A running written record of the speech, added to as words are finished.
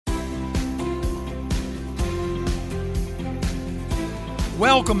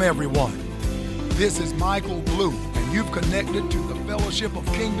Welcome, everyone. This is Michael Blue, and you've connected to the Fellowship of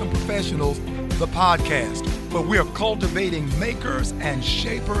Kingdom Professionals, the podcast, where we are cultivating makers and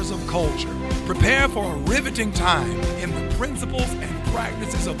shapers of culture. Prepare for a riveting time in the principles and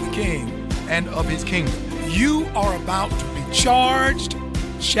practices of the King and of his kingdom. You are about to be charged,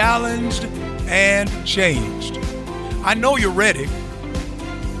 challenged, and changed. I know you're ready.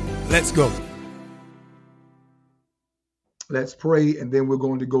 Let's go. Let's pray, and then we're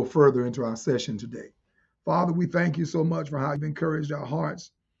going to go further into our session today. Father, we thank you so much for how you've encouraged our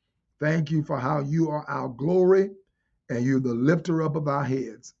hearts. Thank you for how you are our glory and you're the lifter up of our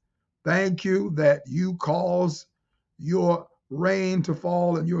heads. Thank you that you cause your rain to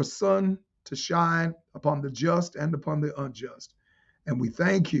fall and your sun to shine upon the just and upon the unjust. And we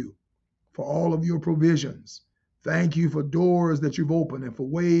thank you for all of your provisions. Thank you for doors that you've opened and for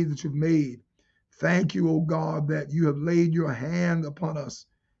ways that you've made. Thank you, O God, that you have laid your hand upon us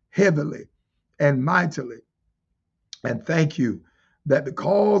heavily and mightily. And thank you that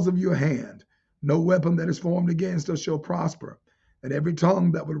because of your hand, no weapon that is formed against us shall prosper, and every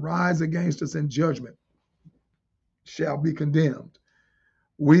tongue that would rise against us in judgment shall be condemned.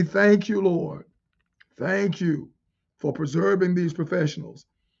 We thank you, Lord. Thank you for preserving these professionals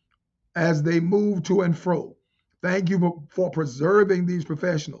as they move to and fro. Thank you for preserving these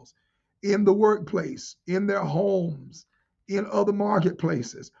professionals in the workplace, in their homes, in other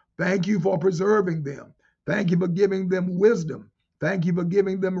marketplaces. Thank you for preserving them. Thank you for giving them wisdom. Thank you for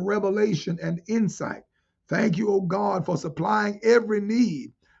giving them revelation and insight. Thank you, oh God, for supplying every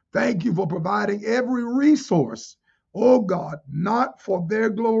need. Thank you for providing every resource, oh God, not for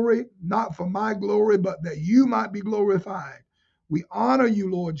their glory, not for my glory, but that you might be glorified. We honor you,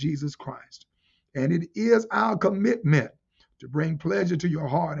 Lord Jesus Christ. And it is our commitment to bring pleasure to your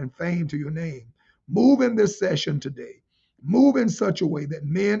heart and fame to your name. Move in this session today. Move in such a way that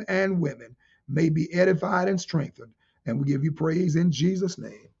men and women may be edified and strengthened. And we give you praise in Jesus'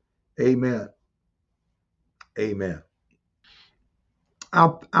 name. Amen. Amen.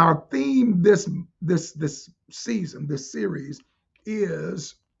 Our theme this season, this series,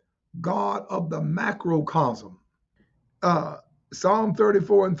 is God of the macrocosm. Psalm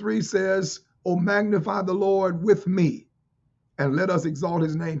 34:3 says, "Oh, magnify the Lord with me, and let us exalt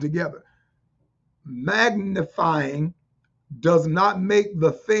his name together." Magnifying does not make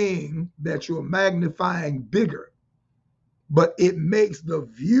the thing that you're magnifying bigger, but it makes the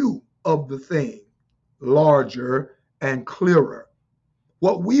view of the thing larger and clearer.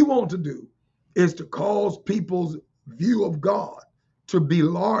 What we want to do is to cause people's view of God to be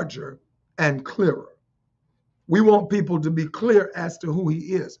larger and clearer. We want people to be clear as to who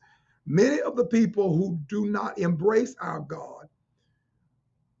he is. Many of the people who do not embrace our God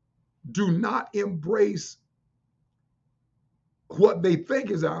do not embrace what they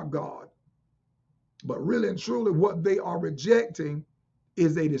think is our God, but really and truly what they are rejecting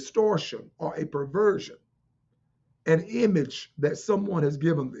is a distortion or a perversion, an image that someone has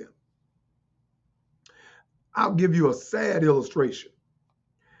given them. I'll give you a sad illustration.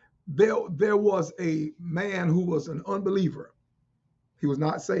 There was a man who was an unbeliever. He was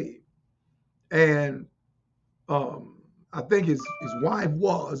not saved. And I think his wife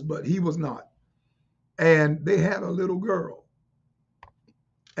was, but he was not. And they had a little girl.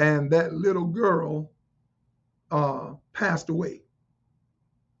 And that little girl passed away.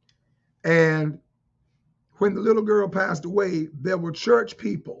 And when the little girl passed away, there were church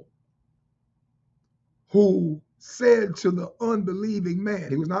people who said to the unbelieving man,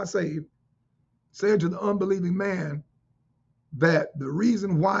 he was not saved, said to the unbelieving man that the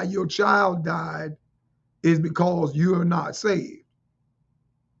reason why your child died is because you are not saved,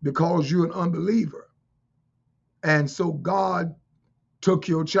 because you're an unbeliever. And so God took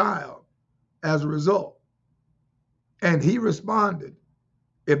your child as a result. And he responded,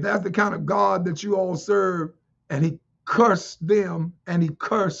 if that's the kind of God that you all serve, and he cursed them and he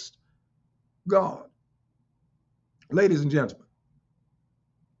cursed God. Ladies and gentlemen,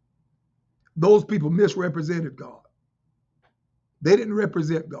 those people misrepresented God. They didn't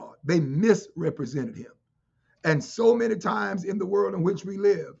represent God. They misrepresented him. And so many times in the world in which we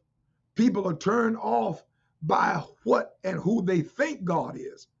live, people are turned off by what and who they think God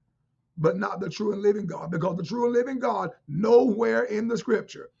is, but not the true and living God, because the true and living God, nowhere in the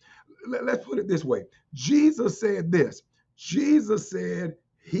scripture. Let's put it this way. Jesus said this. Jesus said,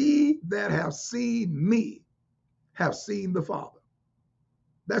 he that have seen me have seen the Father.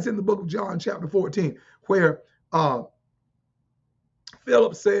 That's in the book of John chapter 14, where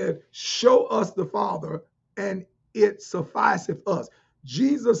Philip said, show us the Father and it sufficeth us.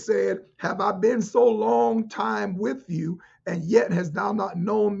 Jesus said, have I been so long time with you, and yet hast thou not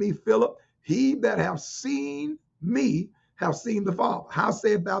known me, Philip? He that hath seen me have seen the Father. How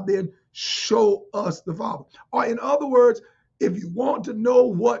sayest thou then, show us the Father? Or in other words, if you want to know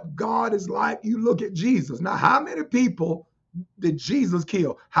what God is like, you look at Jesus. Now, how many people did Jesus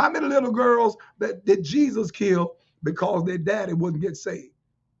kill? How many little girls that did Jesus kill because their daddy wouldn't get saved?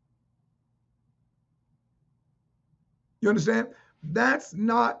 You understand? That's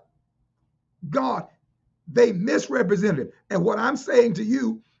not God. They misrepresented him. And what I'm saying to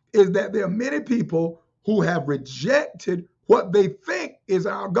you is that there are many people who have rejected what they think is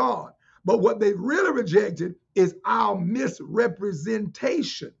our God. But what they really rejected is our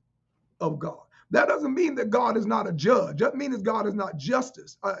misrepresentation of God. That doesn't mean that God is not a judge. Doesn't mean that God is not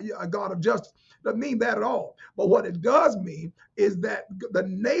justice, a God of justice. Doesn't mean that at all. But what it does mean is that the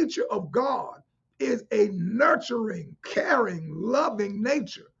nature of God is a nurturing, caring, loving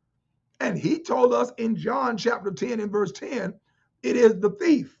nature. And he told us in John chapter 10 and verse 10, it is the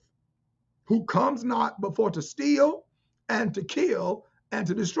thief who comes not before to steal and to kill and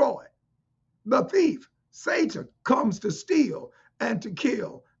to destroy. The thief, Satan, comes to steal and to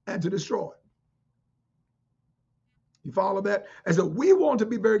kill and to destroy. You follow that? And so we want to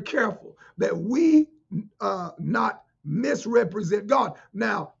be very careful that we not misrepresent God.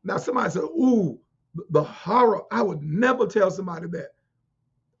 Now somebody said, ooh, the horror. I would never tell somebody that.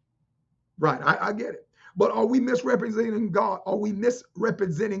 Right, I get it. But are we misrepresenting God? Are we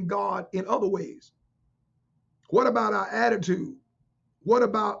misrepresenting God in other ways? What about our attitude? What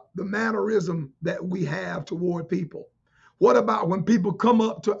about the mannerism that we have toward people? What about when people come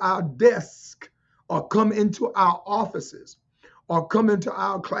up to our desk or come into our offices or come into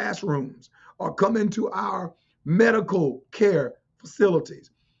our classrooms or come into our medical care facilities?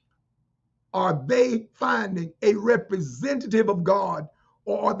 Are they finding a representative of God,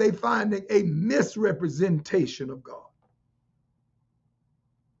 or are they finding a misrepresentation of God?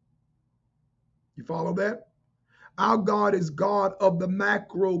 You follow that? Our God is God of the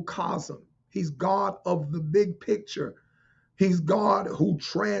macrocosm. He's God of the big picture. He's God who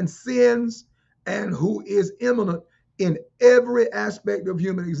transcends and who is immanent in every aspect of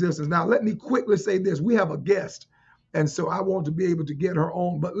human existence. Now, let me quickly say this. We have a guest, and so I want to be able to get her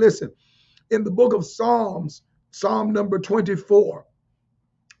on. But listen, in the book of Psalms, Psalm number 24,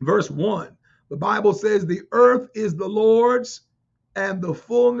 verse 1, the Bible says, the earth is the Lord's and the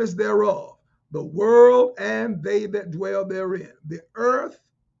fullness thereof, the world and they that dwell therein. The earth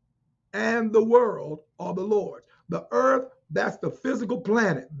and the world are the Lord's. The earth, that's the physical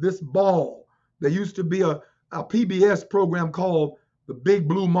planet, this ball. There used to be a PBS program called The Big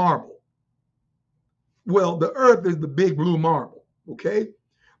Blue Marble. Well, the earth is the big blue marble, okay?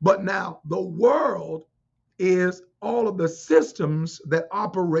 But now the world is all of the systems that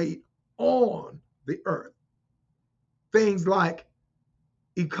operate on the earth. Things like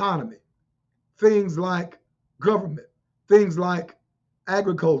economy, things like government, things like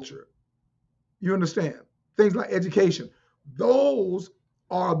agriculture. You understand? Things like education. Those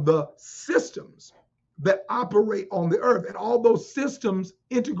are the systems that operate on the earth. And all those systems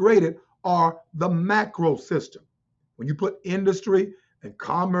integrated are the macro system. When you put industry and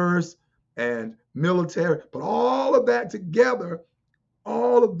commerce and military, put all of that together,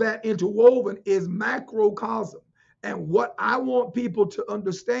 all of that interwoven is macrocosm. And what I want people to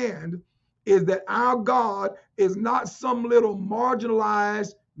understand is that our God is not some little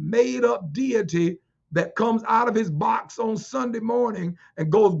marginalized, made up deity that comes out of his box on Sunday morning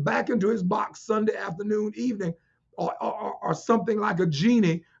and goes back into his box Sunday afternoon, evening, or something like a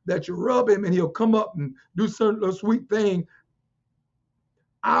genie that you rub him and he'll come up and do some little sweet thing.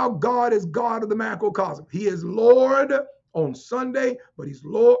 Our God is God of the macrocosm. He is Lord on Sunday, but he's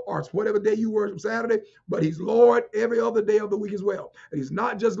Lord, or whatever day you worship, Saturday, but he's Lord every other day of the week as well. And he's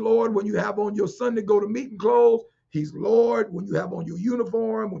not just Lord when you have on your Sunday go to meeting clothes. He's Lord when you have on your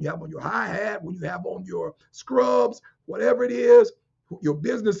uniform, when you have on your high hat, when you have on your scrubs, whatever it is, your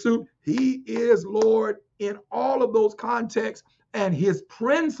business suit. He is Lord in all of those contexts, and his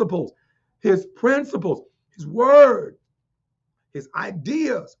principles, his word, his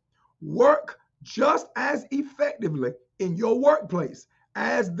ideas work just as effectively in your workplace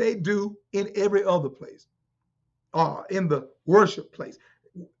as they do in every other place, in the worship place,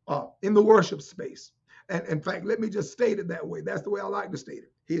 in the worship space. And in fact, let me just state it that way. That's the way I like to state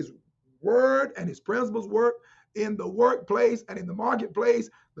it. His word and his principles work in the workplace and in the marketplace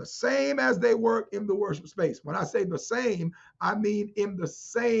the same as they work in the worship space. When I say the same, I mean in the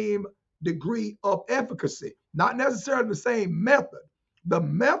same degree of efficacy, not necessarily the same method. The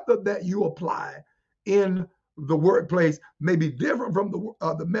method that you apply in the workplace may be different from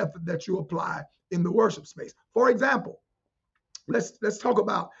the method that you apply in the worship space. For example, let's talk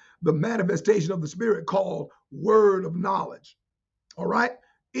about the manifestation of the Spirit called word of knowledge. All right.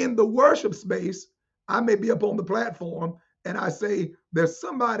 In the worship space, I may be up on the platform and I say, there's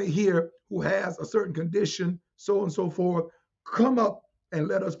somebody here who has a certain condition, so and so forth. Come up and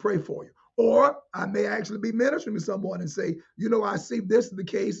let us pray for you. Or I may actually be ministering to someone and say, I see this is the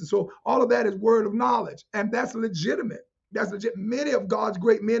case. And so all of that is word of knowledge. And that's legitimate. That's legit. Many of God's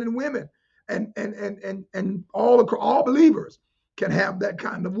great men and women and all believers can have that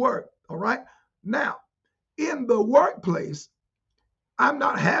kind of work. All right. Now, in the workplace, I'm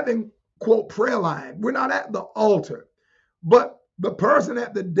not having, quote, prayer line. We're not at the altar. But the person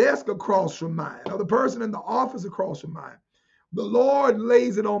at the desk across from mine, or the person in the office across from mine, the Lord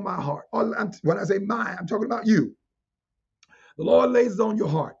lays it on my heart. When I say mine, I'm talking about you. The Lord lays it on your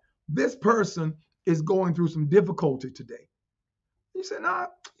heart. This person is going through some difficulty today. You say,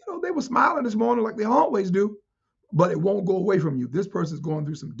 they were smiling this morning like they always do, but it won't go away from you. This person is going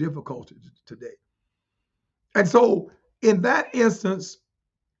through some difficulty today. And so in that instance,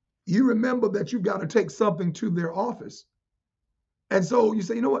 you remember that you've got to take something to their office. And so you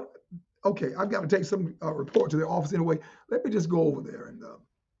say, you know what? Okay, I've got to take some report to their office anyway. Let me just go over there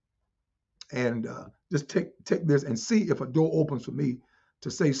and just take this and see if a door opens for me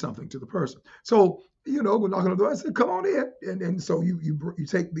to say something to the person. So, we're knocking on the door. I said, come on in. And so you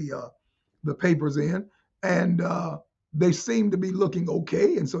take the papers in, and they seem to be looking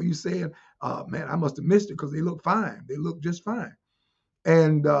okay. And so you said, man, I must have missed it because they look fine. They look just fine.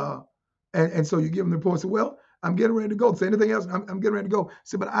 And so you give them the report. Say, well, I'm getting ready to go. Say anything else? I'm getting ready to go.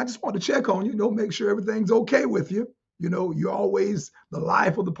 Say, but I just want to check on you, make sure everything's okay with you. You're always the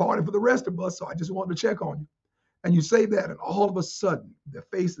life of the party for the rest of us. So I just wanted to check on you. And you say that, and all of a sudden, their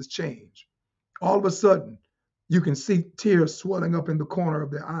faces change. All of a sudden, you can see tears swelling up in the corner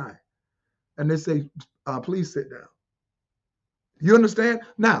of their eye. And they say, please sit down. You understand?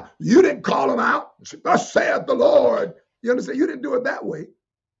 Now, you didn't call them out. Thus saith the Lord. You understand? You didn't do it that way.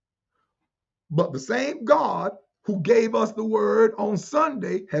 But the same God who gave us the word on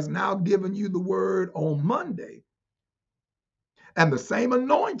Sunday has now given you the word on Monday. And the same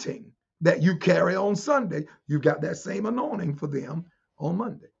anointing that you carry on Sunday, you've got that same anointing for them on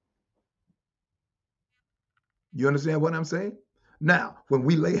Monday. You understand what I'm saying? Now, when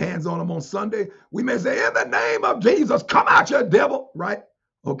we lay hands on them on Sunday, we may say, in the name of Jesus, come out, you devil, right?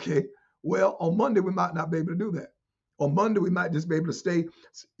 Okay. Well, on Monday, we might not be able to do that. On Monday, we might just be able to stay,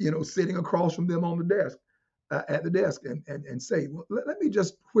 sitting across from them on the desk, at the desk and say, well, let me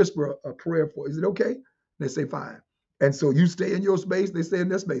just whisper a prayer for you. Is it okay? They say, fine. And so you stay in your space, they stay in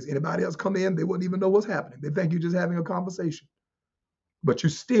their space. Anybody else come in, they wouldn't even know what's happening. They think you're just having a conversation. But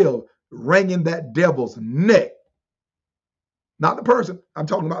you're still wringing that devil's neck. Not the person, I'm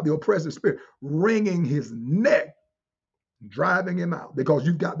talking about the oppressive spirit, wringing his neck, driving him out, because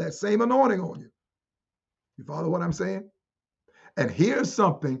you've got that same anointing on you. You follow what I'm saying? And here's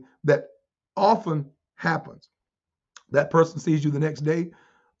something that often happens. That person sees you the next day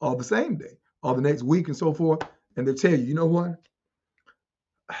or the same day or the next week and so forth, and they tell you, you know what?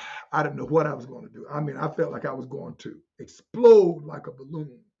 I didn't know what I was going to do. I mean, I felt like I was going to explode like a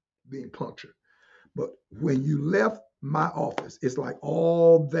balloon being punctured. But when you left my office, it's like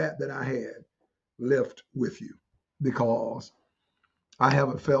all that I had left with you, because I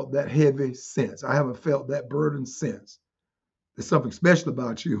haven't felt that heavy since. I haven't felt that burden since. There's something special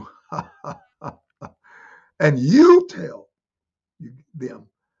about you. And you tell them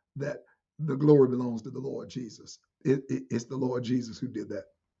that the glory belongs to the Lord Jesus. It's the Lord Jesus who did that.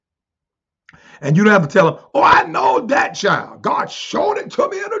 And you don't have to tell them, oh, I know that child. God showed it to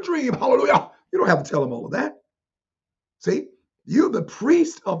me in a dream. Hallelujah. You don't have to tell them all of that. See, you're the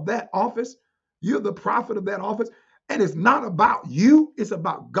priest of that office. You're the prophet of that office. And it's not about you. It's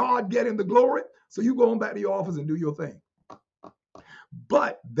about God getting the glory. So you go on back to your office and do your thing.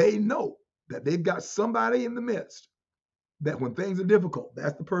 But they know that they've got somebody in the midst that when things are difficult,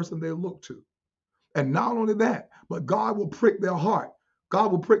 that's the person they'll look to. And not only that, but God will prick their heart.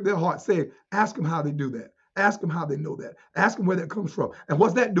 God will prick their heart. Say, ask them how they do that. Ask them how they know that. Ask them where that comes from. And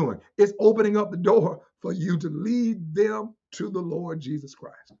what's that doing? It's opening up the door for you to lead them to the Lord Jesus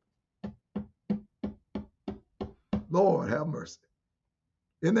Christ. Lord, have mercy.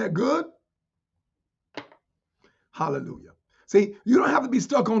 Isn't that good? Hallelujah. See, you don't have to be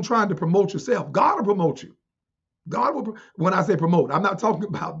stuck on trying to promote yourself. God will promote you. God will, when I say promote, I'm not talking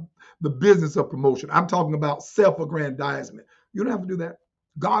about the business of promotion. I'm talking about self-aggrandizement. You don't have to do that.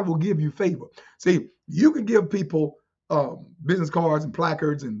 God will give you favor. See, you can give people business cards and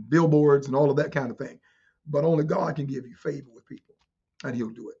placards and billboards and all of that kind of thing. but only God can give you favor with people, and He'll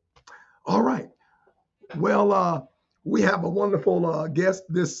do it. All right. Well, we have a wonderful guest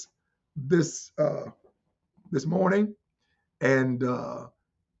this morning, and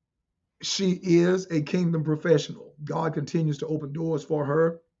she is a kingdom professional. God continues to open doors for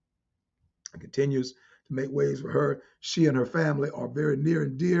her and continues to make ways for her. She and her family are very near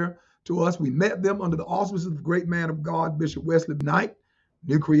and dear to us. We met them under the auspices of the great man of God, Bishop Wesley Knight,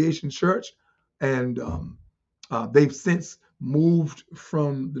 New Creation Church, and they've since moved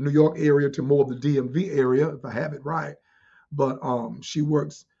from the New York area to more of the DMV area, if I have it right. But she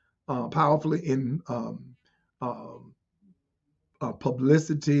works powerfully in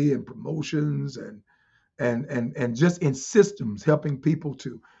publicity and promotions and just in systems, helping people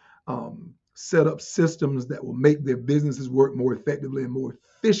to set up systems that will make their businesses work more effectively and more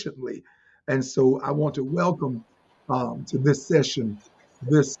efficiently. And so I want to welcome to this session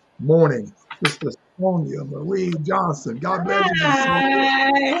this morning, Sister Sonia Marie Johnson. God bless you, Miss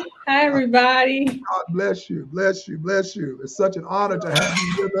Sonia. Hi, everybody. God bless you, bless you, bless you. It's such an honor to have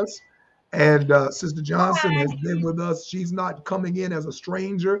you with us. And Sister Johnson has been with us. She's not coming in as a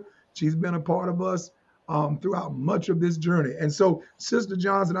stranger. She's been a part of us throughout much of this journey. And so, Sister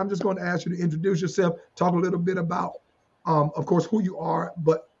Johnson, I'm just going to ask you to introduce yourself, talk a little bit about, of course, who you are,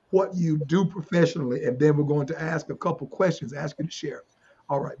 but what you do professionally. And then we're going to ask a couple questions, ask you to share.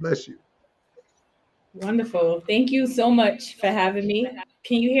 All right, bless you. Wonderful. Thank you so much for having me.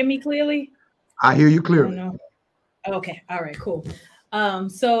 Can you hear me clearly? I hear you clearly. Okay. All right, cool.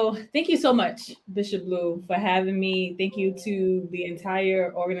 So thank you so much, Bishop Blue, for having me. Thank you to the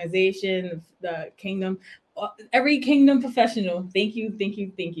entire organization, the Kingdom, every Kingdom professional. Thank you, thank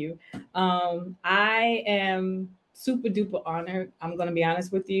you, thank you. I am super duper honored. I'm going to be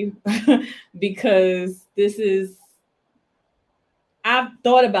honest with you because I've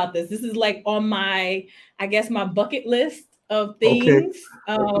thought about this. This is like on my bucket list of things.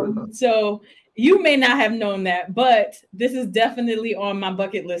 Okay. So you may not have known that, but this is definitely on my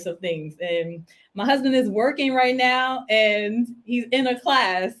bucket list of things. And my husband is working right now and he's in a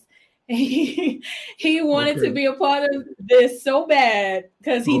class. He wanted to be a part of this so bad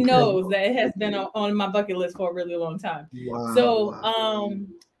because he knows that it has been on my bucket list for a really long time. Wow. So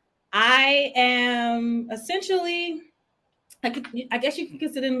I am essentially, I guess you can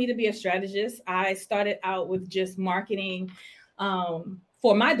consider me to be a strategist. I started out with just marketing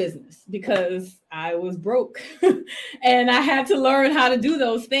for my business because I was broke and I had to learn how to do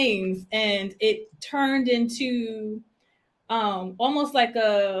those things. And it turned into almost like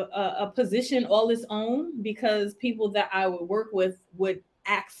a position all its own because people that I would work with would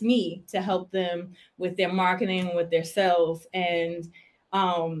ask me to help them with their marketing, with their sales. And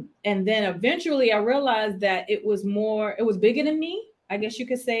then eventually I realized that it was bigger than me, I guess you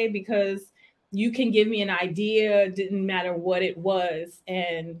could say, because you can give me an idea, didn't matter what it was.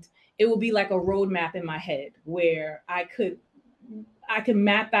 And it would be like a roadmap in my head where I could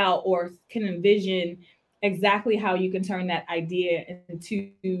map out or can envision exactly how you can turn that idea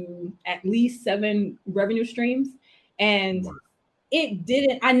into at least 7 revenue streams. And it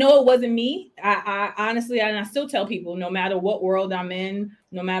didn't, I know it wasn't me. I honestly, and I still tell people, no matter what world I'm in,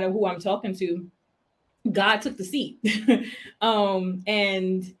 no matter who I'm talking to, God took the seat.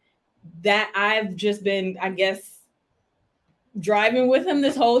 And that I've just been, I guess, driving with him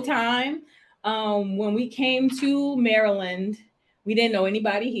this whole time. When we came to Maryland, we didn't know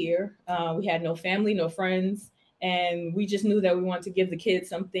anybody here. We had no family, no friends. And we just knew that we wanted to give the kids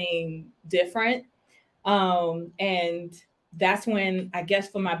something different. And that's when, I guess,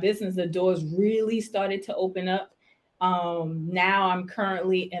 for my business, the doors really started to open up. Now I'm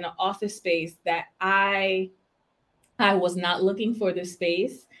currently in an office space that I was not looking for this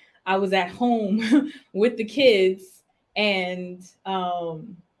space. I was at home with the kids and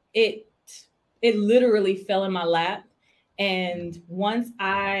it literally fell in my lap. And once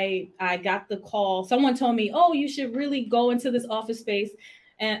I got the call, someone told me, oh, you should really go into this office space.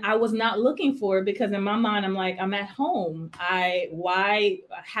 And I was not looking for it because in my mind, I'm like, I'm at home. Why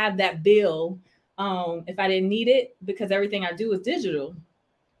have that bill if I didn't need it? Because everything I do is digital.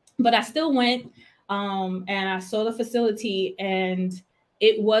 But I still went and I saw the facility, and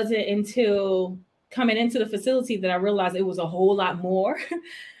it wasn't until coming into the facility that I realized it was a whole lot more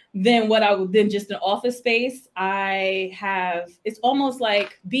than just an office space. It's almost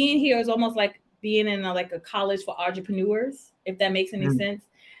like being here is almost like being in a college for entrepreneurs, if that makes any sense.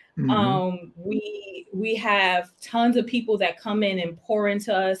 Mm-hmm. We have tons of people that come in and pour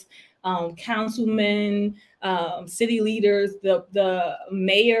into us, councilmen, city leaders, the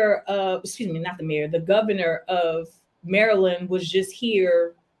mayor of, the governor of Maryland was just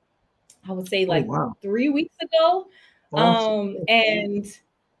here I would say like wow. 3 weeks ago. Awesome. And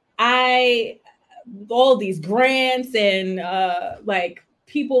all these grants and like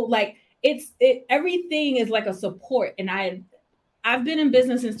people, like everything is like a support. And I've been in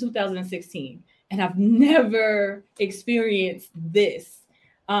business since 2016 and I've never experienced this.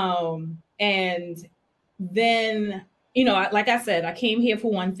 And then, like I said, I came here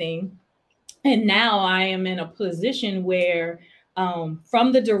for one thing, and now I am in a position where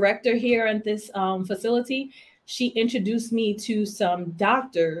from the director here at this facility, she introduced me to some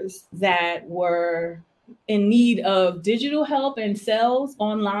doctors that were in need of digital help and sales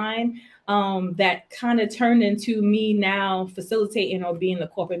online. That kind of turned into me now facilitating or being the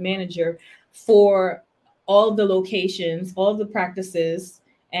corporate manager for all the locations, all the practices.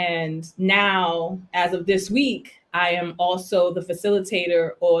 And now, as of this week, I am also the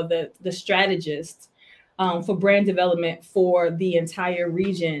facilitator or the strategist for brand development for the entire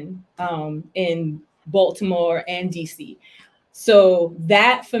region in Baltimore and DC. So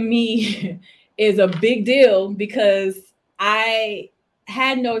that for me is a big deal because I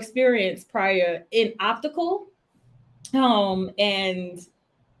had no experience prior in optical, and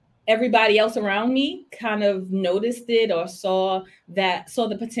everybody else around me kind of noticed it or saw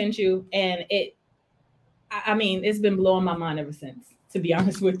the potential, and it's been blowing my mind ever since, to be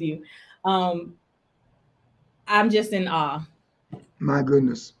honest with you. I'm just in awe. My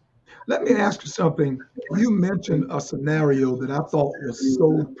goodness. Let me ask you something. You mentioned a scenario that I thought was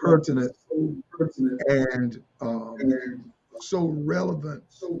so pertinent and so relevant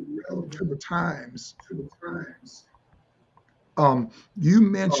to the times. You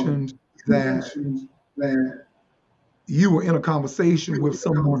mentioned that you were in a conversation with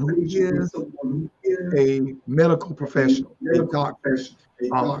someone who is a medical professional, a doctor,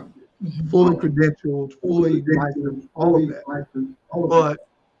 fully credentialed, fully licensed, all of that.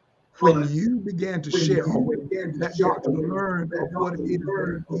 But when you began to share, or when that doctor learned of what it is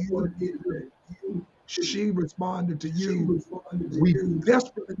that she responded to you, we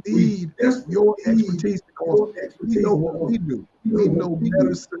desperately need your expertise because we know what we do. We know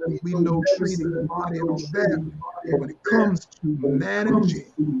medicine, we know treating the body and all of that. But when it comes to managing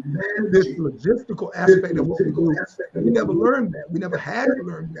this logistical aspect of what we do, we never learned that. We never had to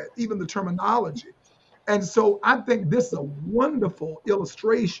learn that, even the terminology. And so I think this is a wonderful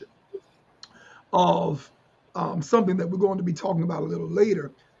illustration of something that we're going to be talking about a little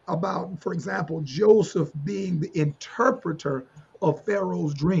later, about, for example, Joseph being the interpreter of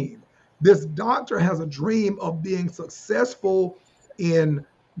Pharaoh's dream. This doctor has a dream of being successful in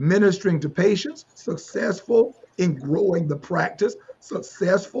ministering to patients, successful in growing the practice,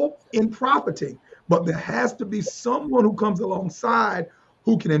 successful in profiting. But there has to be someone who comes alongside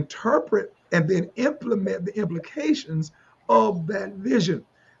who can interpret and then implement the implications of that vision.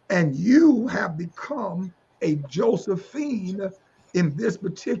 And you have become a Josephine in this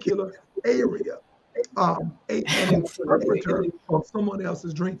particular area, an interpreter of someone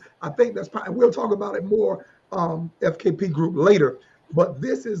else's dream. I think that's probably, we'll talk about it more, FKP group later, but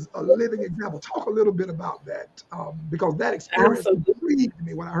this is a living example. Talk a little bit about that, because that experience intrigued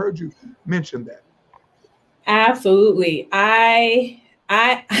me when I heard you mention that. Absolutely. I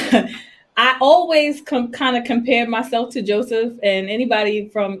always kind of compared myself to Joseph, and anybody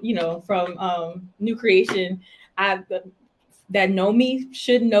from New Creation, that know me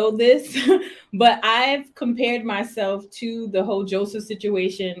should know this, but I've compared myself to the whole Joseph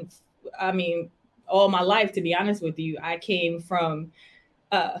situation. I mean, all my life, to be honest with you. I came from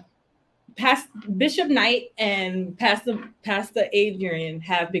past Bishop Knight and Pastor Adrian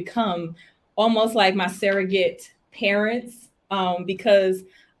have become almost like my surrogate parents, because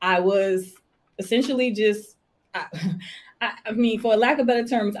I was essentially just, I mean, for lack of better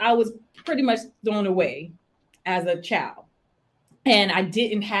terms, I was pretty much thrown away as a child. And I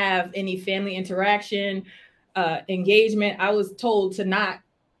didn't have any family interaction, engagement. I was told to not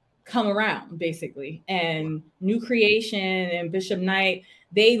come around, basically. And New Creation and Bishop Knight,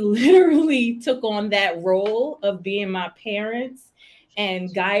 they literally took on that role of being my parents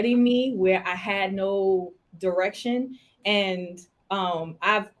and guiding me where I had no direction. And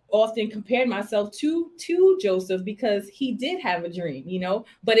I've often compared myself to Joseph because he did have a dream,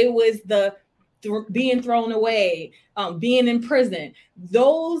 but it was being thrown away, being in prison.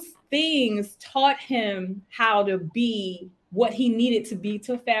 Those things taught him how to be what he needed to be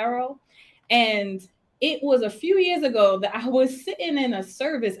to Pharaoh. And it was a few years ago that I was sitting in a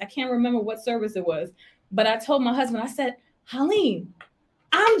service. I can't remember what service it was, but I told my husband, I said, Halim,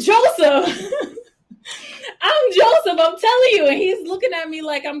 I'm Joseph. I'm Joseph, I'm telling you. And he's looking at me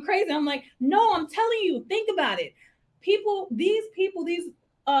like I'm crazy. I'm like, no, I'm telling you, think about it. These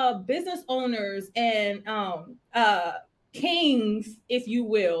business owners and kings, if you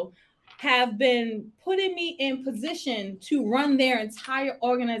will, have been putting me in position to run their entire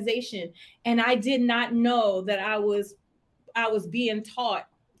organization, and I did not know that I was being taught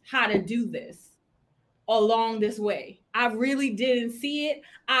how to do this along this way. I really didn't see it.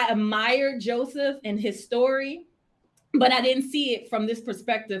 I admired Joseph and his story, but I didn't see it from this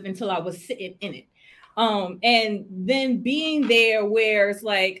perspective until I was sitting in it. And then being there where it's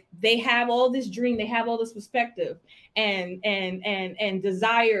like they have all this dream, they have all this perspective and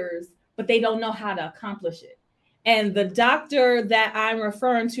desires, but they don't know how to accomplish it. And the doctor that I'm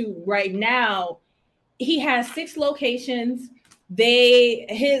referring to right now, he has 6 locations.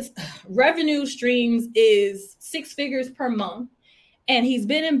 His revenue streams is 6 figures per month, and he's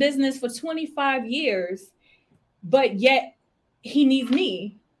been in business for 25 years, but yet he needs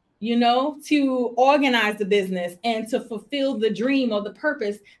me, to organize the business and to fulfill the dream or the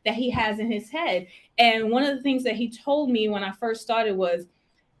purpose that he has in his head. And one of the things that he told me when I first started was,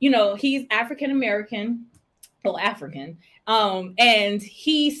 he's African American, African. And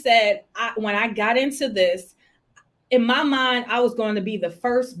he said, when I got into this, in my mind, I was going to be the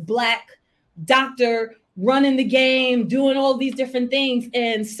first Black doctor running the game, doing all these different things.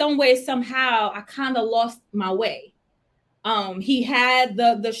 And some way, somehow, I kind of lost my way. He had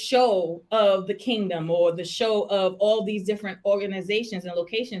the show of the kingdom, or the show of all these different organizations and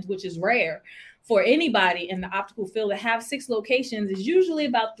locations, which is rare for anybody in the optical field. To have 6 locations is usually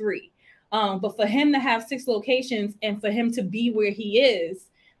about 3. But for him to have 6 locations and for him to be where he is,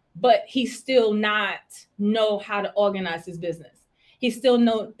 but he still not know how to organize his business. He still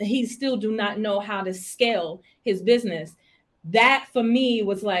do not know how to scale his business. That for me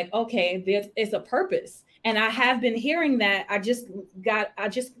was like, okay, it's a purpose. And I have been hearing that. I just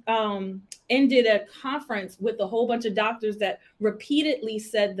ended a conference with a whole bunch of doctors that repeatedly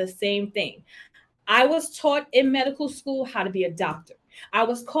said the same thing. I was taught in medical school how to be a doctor. I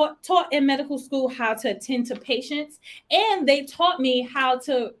was taught in medical school how to attend to patients, and they taught me how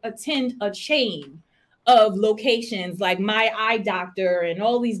to attend a chain of locations like My Eye Doctor and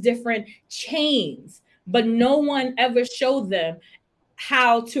all these different chains, but no one ever showed them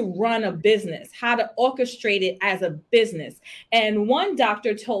how to run a business, how to orchestrate it as a business. And one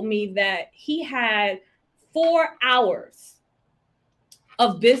doctor told me that he had 4 hours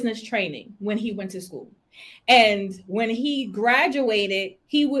of business training when he went to school. And when he graduated,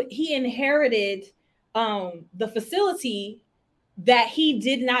 he inherited the facility that he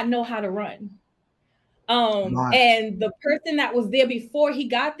did not know how to run. Nice. And the person that was there before he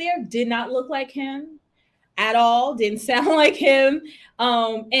got there did not look like him at all, didn't sound like him.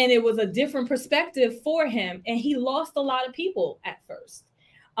 And it was a different perspective for him. And he lost a lot of people at first.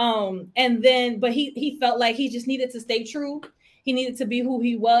 But he felt like he just needed to stay true. He needed to be who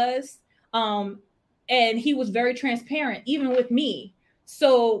he was. And he was very transparent, even with me.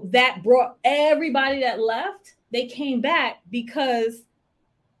 So that brought everybody that left, they came back because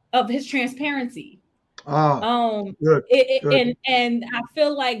of his transparency. Good. And I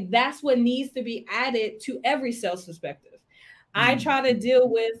feel like that's what needs to be added to every sales perspective. I try to deal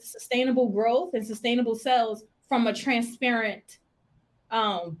with sustainable growth and sustainable sales from a transparent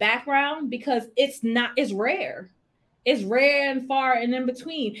background, because it's rare. It's rare and far and in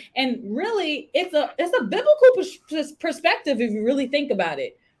between. And really, it's a biblical perspective if you really think about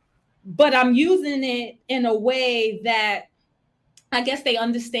it. But I'm using it in a way that I guess they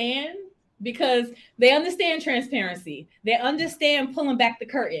understand, because they understand transparency. They understand pulling back the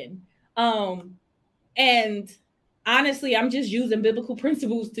curtain. And honestly, I'm just using biblical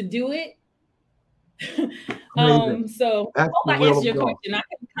principles to do it. So I hope I answered your question. I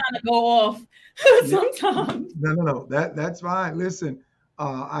can kind of go off sometimes. No. That's fine. Listen,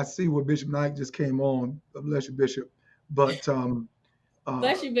 I see where Bishop Knight just came on. Bless you, Bishop. But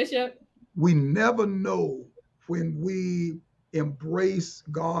bless you, Bishop. We never know when we embrace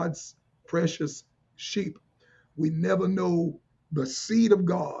God's precious sheep. We never know the seed of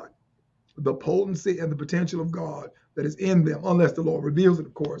God, the potency and the potential of God that is in them, unless the Lord reveals it,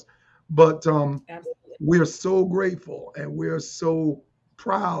 of course. But we're so grateful and we're so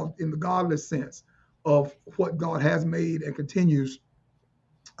proud in the godless sense of what God has made and continues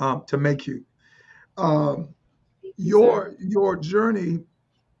to make you. Your journey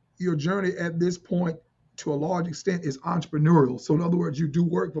at this point, to a large extent, is entrepreneurial. So in other words, you do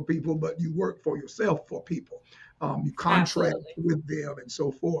work for people, but you work for yourself for people. You contract with them and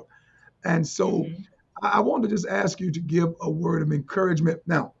so forth. And so I want to just ask you to give a word of encouragement.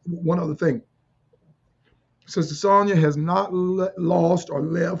 Now, one other thing. Sister Sonia has not lost or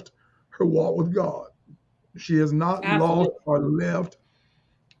left her walk with God. She has not lost or left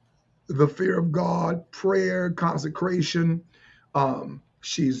the fear of God, prayer, consecration.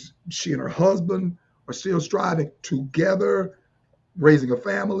 She and her husband are still striving together, raising a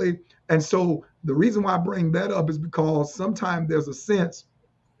family. And so the reason why I bring that up is because sometimes there's a sense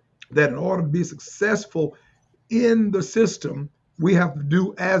that in order to be successful in the system, we have to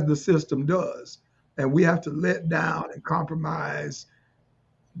do as the system does. And we have to let down and compromise.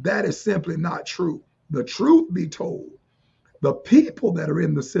 That is simply not true. The truth be told, the people that are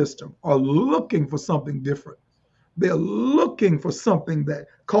in the system are looking for something different. They're looking for something that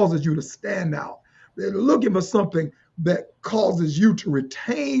causes you to stand out. They're looking for something that causes you to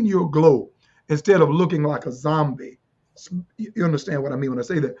retain your glow instead of looking like a zombie. You understand what I mean when I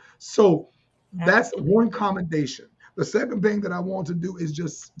say that? So that's one commendation. The second thing that I want to do is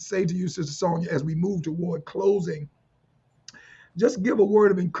just say to you, Sister Sonia, as we move toward closing, just give a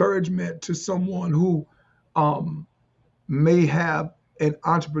word of encouragement to someone who may have an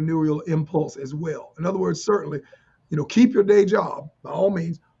entrepreneurial impulse as well. In other words, certainly, keep your day job by all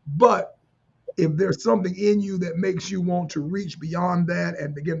means, but if there's something in you that makes you want to reach beyond that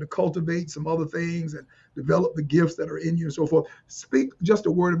and begin to cultivate some other things and develop the gifts that are in you and so forth, speak just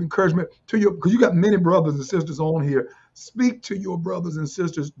a word of encouragement to you, because you got many brothers and sisters on here. Speak to your brothers and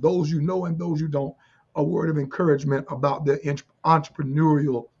sisters, those you know and those you don't, a word of encouragement about their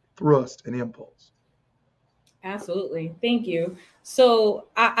entrepreneurial thrust and impulse. Absolutely. Thank you. So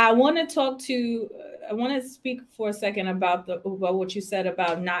I want to speak for a second about what you said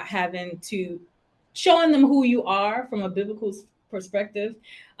about not having to showing them who you are from a biblical perspective.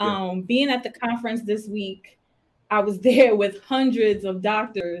 Being at the conference this week, I was there with hundreds of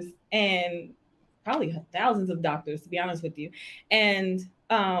doctors and probably thousands of doctors, to be honest with you. And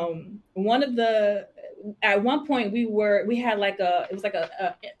at one point we had it was like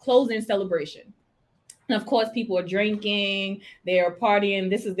a closing celebration. And of course, people are drinking, they are partying.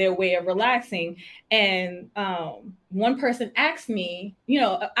 This is their way of relaxing. And one person asked me,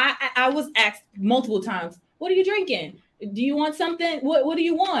 I was asked multiple times, what are you drinking? Do you want something? What do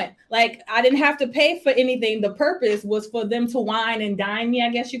you want? Like, I didn't have to pay for anything. The purpose was for them to wine and dine me, I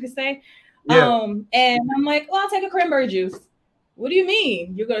guess you could say. Yeah. And I'm like, well, I'll take a cranberry juice. What do you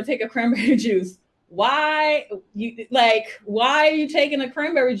mean you're going to take a cranberry juice? Why are you taking a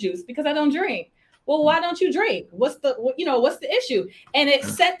cranberry juice? Because I don't drink. Well, why don't you drink? What's the issue? And it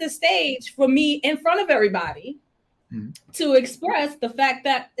set the stage for me in front of everybody to express the fact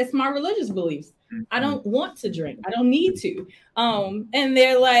that it's my religious beliefs. I don't want to drink. I don't need to. And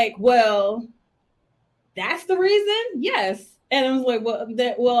they're like, well, that's the reason? Yes. And I was like,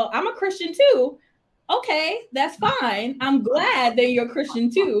 well, I'm a Christian too. Okay, that's fine. I'm glad that you're a Christian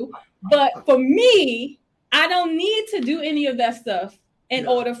too. But for me, I don't need to do any of that stuff in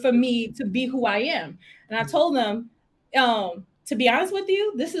order for me to be who I am. And I told them, to be honest with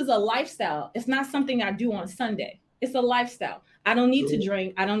you, this is a lifestyle. It's not something I do on Sunday. It's a lifestyle. I don't need to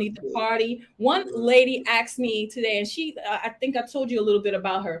drink. I don't need to party. One lady asked me today, and I think I told you a little bit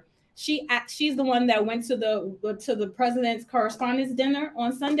about her. She's the one that went to the president's correspondence dinner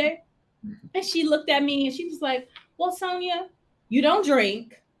on Sunday. And she looked at me and she was like, well, Sonia, you don't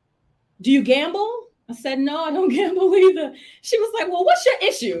drink. Do you gamble? I said, no, I don't gamble either. She was like, well, what's your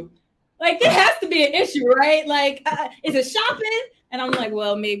issue? Like, there has to be an issue, right? Like, is it shopping? And I'm like,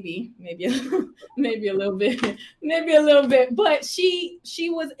 well, maybe a little bit. But she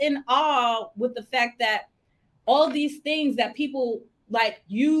was in awe with the fact that all these things that people like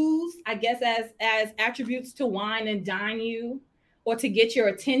use, I guess, as attributes to wine and dine you or to get your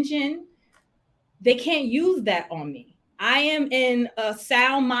attention, they can't use that on me. I am in a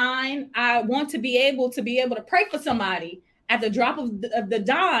sound mind. I want to be able to pray for somebody at the drop of the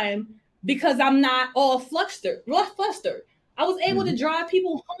dime because I'm not all flustered. I was able to drive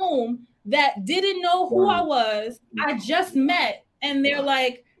people home that didn't know who I was. I just met, and they're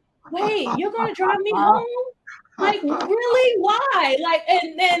like, wait, you're going to drive me home? Like, really? Why? Like,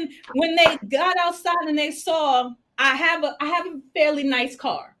 and then when they got outside and they saw I have a fairly nice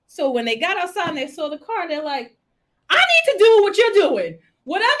car. So when they got outside and they saw the car, they're like, I need to do what you're doing.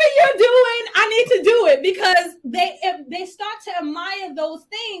 Whatever you're doing, I need to do it, because they start to admire those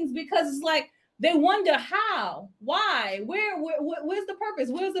things, because it's like they wonder how, why, where's the purpose,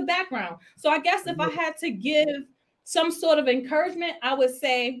 where's the background. So I guess if I had to give some sort of encouragement, I would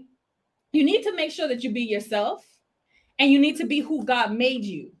say you need to make sure that you be yourself, and you need to be who God made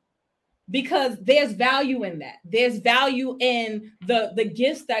you. Because there's value in that. There's value in the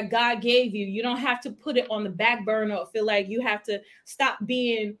gifts that God gave you. You don't have to put it on the back burner or feel like you have to stop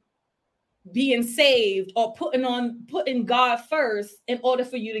being saved or putting God first in order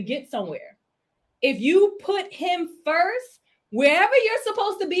for you to get somewhere. If you put him first, Wherever you're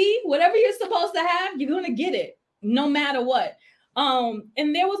supposed to be, whatever you're supposed to have, you're going to get it no matter what.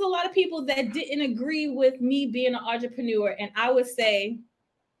 And there was a lot of people that didn't agree with me being an entrepreneur. And I would say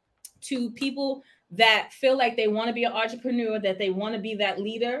to people that feel like they want to be an entrepreneur, that they want to be that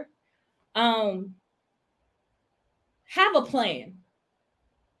leader, have a plan.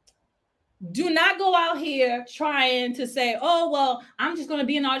 Do not go out here trying to say, oh, well, I'm just going to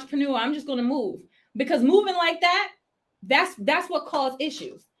be an entrepreneur. I'm just going to move. Because moving like that, that's what causes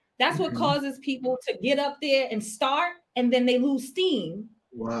issues. That's what causes people to get up there and start, and then they lose steam.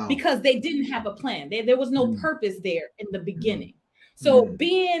 Wow. Because they didn't have a plan. There was no purpose there in the beginning. So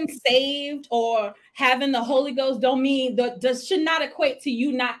being saved or having the Holy Ghost don't mean should not equate to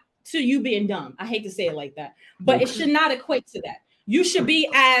you being dumb. I hate to say it like that, but it should not equate to that. You should be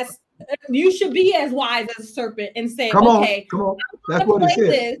as wise as a serpent and say, come on. That's what it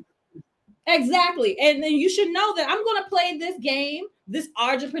says. Exactly. And then you should know that I'm going to play this game, this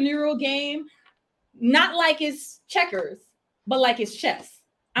entrepreneurial game, not like it's checkers, but like it's chess.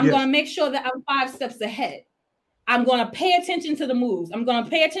 I'm going to make sure that I'm 5 steps ahead. I'm going to pay attention to the moves. I'm going to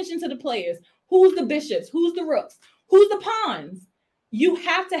pay attention to the players. Who's the bishops? Who's the rooks? Who's the pawns? You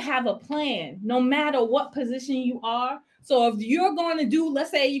have to have a plan no matter what position you are. So if you're going to do,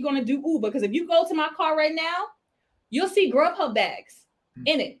 let's say you're going to do Uber, because if you go to my car right now, you'll see Grubhub bags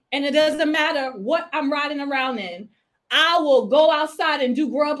in it. And it doesn't matter what I'm riding around in. I will go outside and do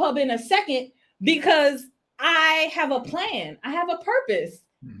Grubhub in a second because I have a plan. I have a purpose.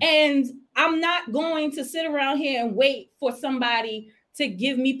 And I'm not going to sit around here and wait for somebody to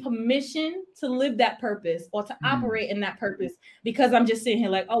give me permission to live that purpose or to operate in that purpose because I'm just sitting here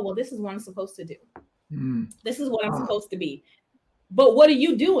like, oh, well, this is what I'm supposed to do. This is what I'm supposed to be. But what are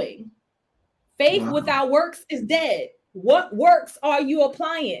you doing? Faith without works is dead. What works are you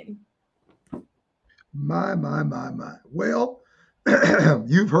applying? My. Well,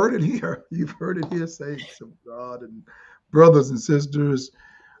 you've heard it here. You've heard it here, saints of God and brothers and sisters,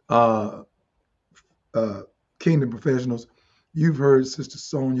 kingdom professionals. You've heard Sister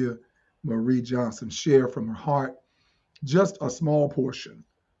Sonia Marie Johnson share from her heart just a small portion.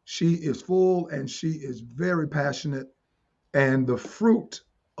 She is full and she is very passionate, and the fruit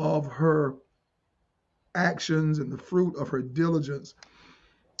of her actions and the fruit of her diligence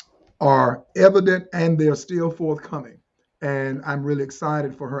are evident, and they're still forthcoming. And I'm really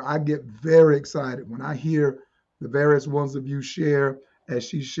excited for her. I get very excited when I hear the various ones of you share, as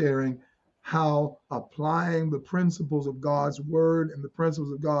she's sharing, how applying the principles of God's word and the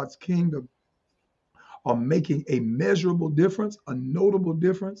principles of God's kingdom are making a measurable difference, a notable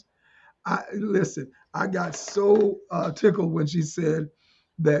difference. I got so tickled when she said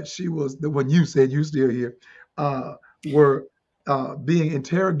that when you said, you still here, were being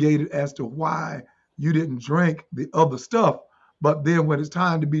interrogated as to why you didn't drink the other stuff. But then when it's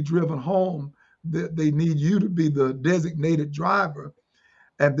time to be driven home, they need you to be the designated driver.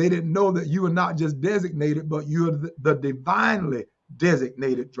 And they didn't know that you were not just designated, but you're the divinely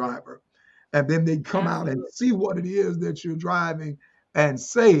designated driver. And then they come out and see what it is that you're driving and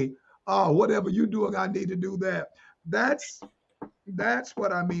say, oh, whatever you're doing, I need to do that. That's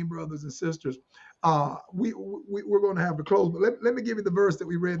what I mean, brothers and sisters. We're going to have to close, but let me give you the verse that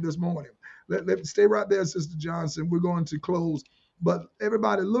we read this morning. Let stay right there, Sister Johnson. We're going to close. But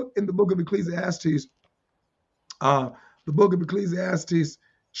everybody, look in the book of Ecclesiastes,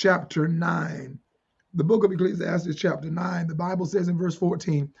 chapter 9. The book of Ecclesiastes, chapter 9, the Bible says in verse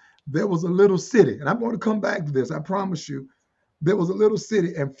 14, there was a little city, and I'm going to come back to this, I promise you. There was a little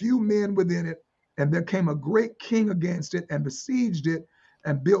city and few men within it, and there came a great king against it and besieged it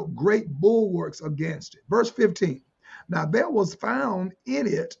and built great bulwarks against it. Verse 15, now there was found in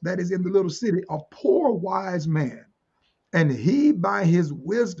it, that is in the little city, a poor wise man, and he by his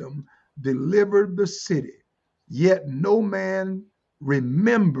wisdom delivered the city. Yet no man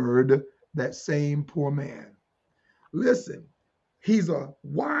remembered that same poor man. Listen, he's a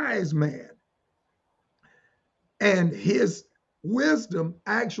wise man, and his wisdom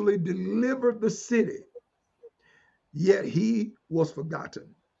actually delivered the city, yet he was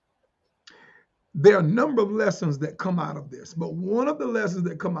forgotten. There are a number of lessons that come out of this, but one of the lessons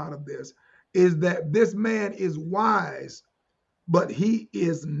that come out of this is that this man is wise, but he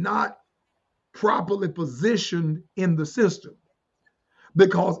is not properly positioned in the system.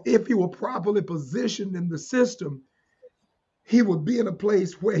 Because if he were properly positioned in the system, he would be in a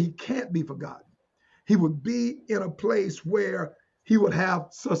place where he can't be forgotten. He would be in a place where he would have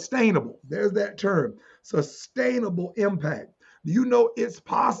sustainable, there's that term, sustainable impact. Do you know it's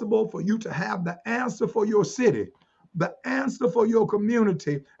possible for you to have the answer for your city, the answer for your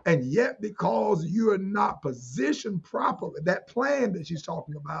community, and yet because you are not positioned properly, that plan that she's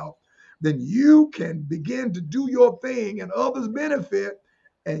talking about, then you can begin to do your thing and others benefit,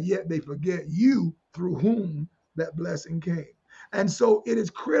 and yet they forget you through whom that blessing came. And so it is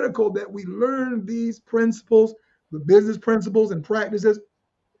critical that we learn these principles, the business principles and practices,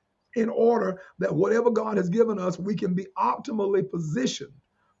 in order that whatever God has given us, we can be optimally positioned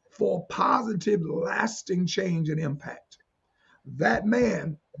for positive, lasting change and impact. That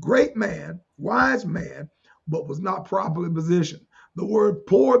man, great man, wise man, but was not properly positioned. The word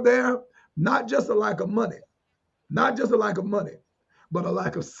poor there, not just a lack of money, not just a lack of money, but a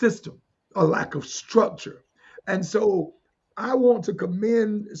lack of system, a lack of structure. And so I want to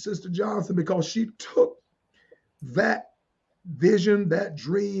commend Sister Johnson because she took that vision, that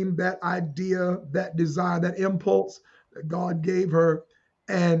dream, that idea, that desire, that impulse that God gave her,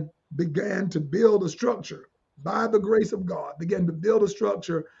 and began to build a structure by the grace of God, began to build a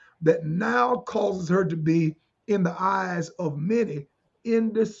structure that now causes her to be, in the eyes of many,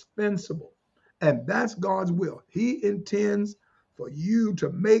 indispensable. And that's God's will. He intends for you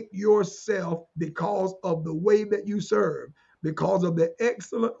to make yourself, because of the way that you serve, because of the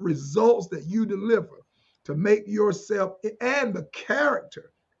excellent results that you deliver, to make yourself, and the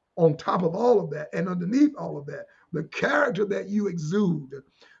character on top of all of that and underneath all of that, the character that you exude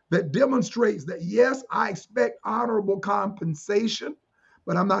that demonstrates that, yes, I expect honorable compensation,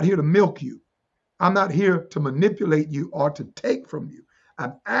 but I'm not here to milk you. I'm not here to manipulate you or to take from you.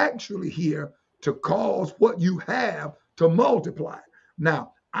 I'm actually here to cause what you have to multiply.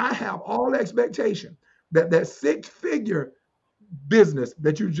 Now, I have all expectation that that six-figure business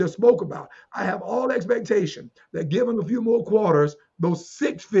that you just spoke about, I have all expectation that given a few more quarters, those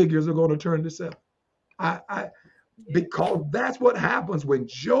six figures are going to turn to seven. Because that's what happens when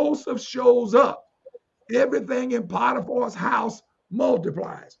Joseph shows up. Everything in Potiphar's house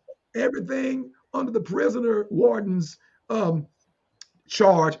multiplies. Everything under the prisoner warden's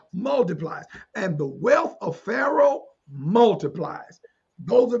charge multiplies. And the wealth of Pharaoh multiplies.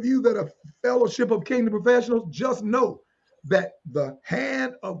 Those of you that are Fellowship of Kingdom Professionals, just know that the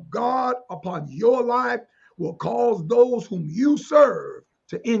hand of God upon your life will cause those whom you serve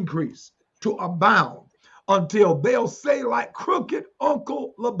to increase, to abound, until they'll say, like crooked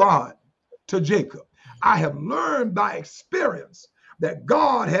Uncle Laban to Jacob, I have learned by experience that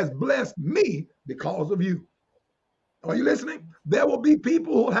God has blessed me because of you. Are you listening? There will be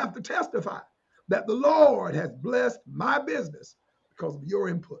people who will have to testify that the Lord has blessed my business because of your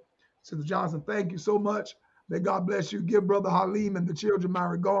input. Sister Johnson, thank you so much. May God bless you. Give Brother Halim and the children my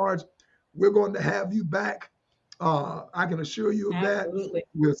regards. We're going to have you back. I can assure you of Absolutely. that.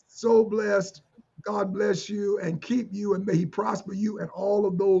 We're so blessed. God bless you and keep you, and may he prosper you and all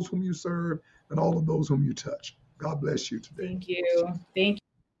of those whom you serve and all of those whom you touch. God bless you today. Thank you. Thank you.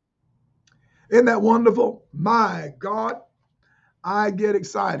 Isn't that wonderful? My God, I get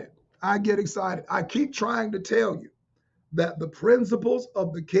excited. I get excited. I keep trying to tell you that the principles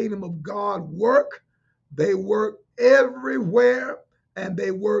of the kingdom of God work. They work everywhere, and they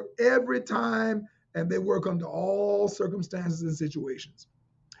work every time, and they work under all circumstances and situations.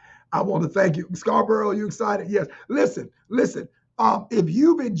 I want to thank you. Scarborough, are you excited? Yes. Listen. If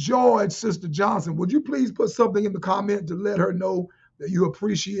you've enjoyed Sister Johnson, would you please put something in the comment to let her know that you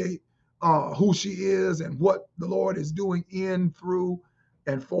appreciate who she is and what the Lord is doing in, through,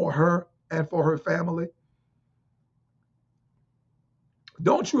 and for her and for her family?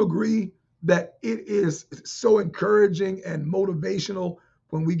 Don't you agree that it is so encouraging and motivational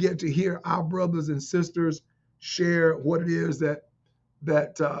when we get to hear our brothers and sisters share what it is that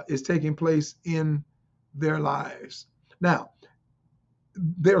is taking place in their lives? Now,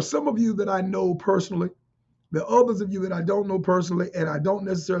 there are some of you that I know personally. There are others of you that I don't know personally, and I don't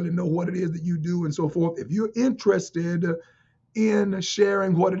necessarily know what it is that you do and so forth. If you're interested in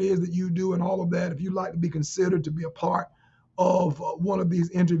sharing what it is that you do and all of that, if you'd like to be considered to be a part of one of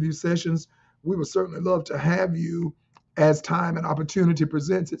these interview sessions, we would certainly love to have you as time and opportunity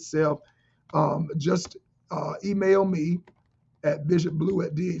presents itself. Just email me at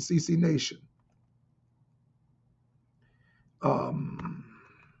bishopblue@DHCC Nation.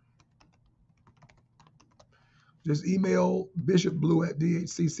 Just email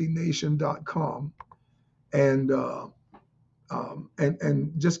bishopblue@dhccnation.com and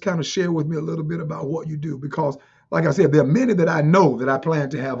just kind of share with me a little bit about what you do, because like I said, there are many that I know that I plan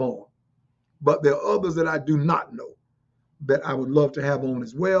to have on, but there are others that I do not know that I would love to have on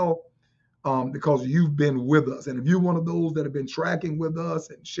as well, because you've been with us. And if you're one of those that have been tracking with us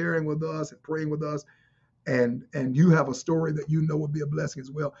and sharing with us and praying with us, and you have a story that you know would be a blessing as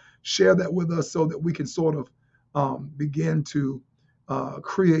well, share that with us so that we can sort of begin to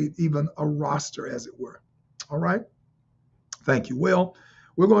create even a roster, as it were. All right? Thank you. Well,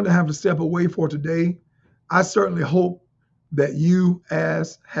 we're going to have to step away for today. I certainly hope that you,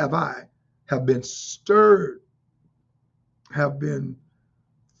 as have I, have been stirred, have been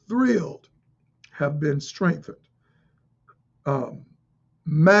thrilled, have been strengthened.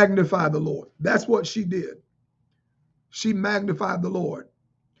 Magnify the Lord. That's what she did. She magnified the Lord.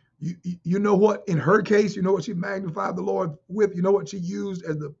 You know what? In her case, you know what she magnified the Lord with? You know what she used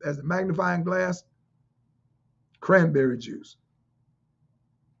as the magnifying glass? Cranberry juice.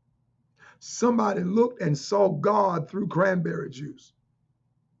 Somebody looked and saw God through cranberry juice.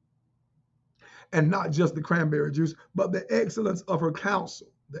 And not just the cranberry juice, but the excellence of her counsel,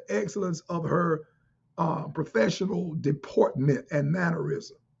 the excellence of her professional deportment and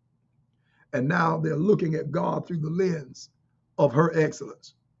mannerism. And now they're looking at God through the lens of her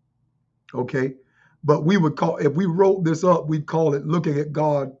excellence. Okay? But we would call, if we wrote this up, we'd call it looking at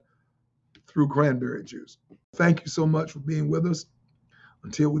God through cranberry juice. Thank you so much for being with us.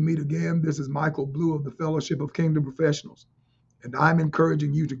 Until we meet again, this is Michael Blue of the Fellowship of Kingdom Professionals. And I'm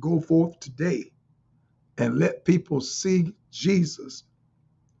encouraging you to go forth today and let people see Jesus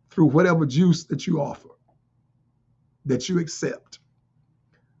through whatever juice that you offer, that you accept.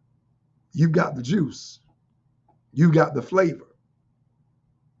 You've got the juice. You've got the flavor.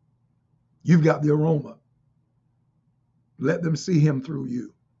 You've got the aroma. Let them see him through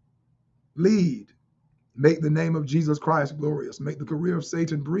you. Lead. Make the name of Jesus Christ glorious. Make the career of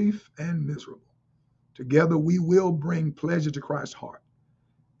Satan brief and miserable. Together we will bring pleasure to Christ's heart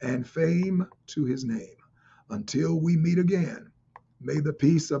and fame to his name. Until we meet again, may the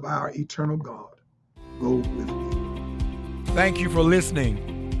peace of our eternal God go with you. Thank you for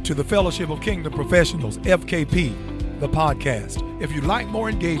listening to the Fellowship of Kingdom Professionals, FKP, the podcast. If you'd like more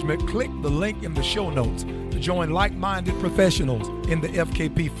engagement, click the link in the show notes to join like-minded professionals in the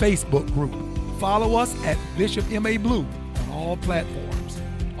FKP Facebook group. Follow us at Bishop M.A. Blue on all platforms.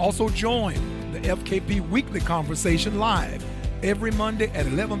 Also join the FKP Weekly Conversation live every Monday at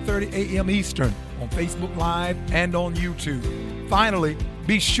 11:30 a.m. Eastern on Facebook Live and on YouTube. Finally,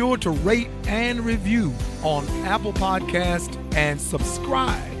 be sure to rate and review on Apple Podcasts and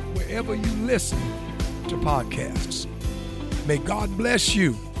subscribe wherever you listen to podcasts. May God bless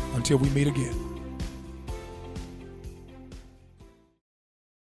you until we meet again.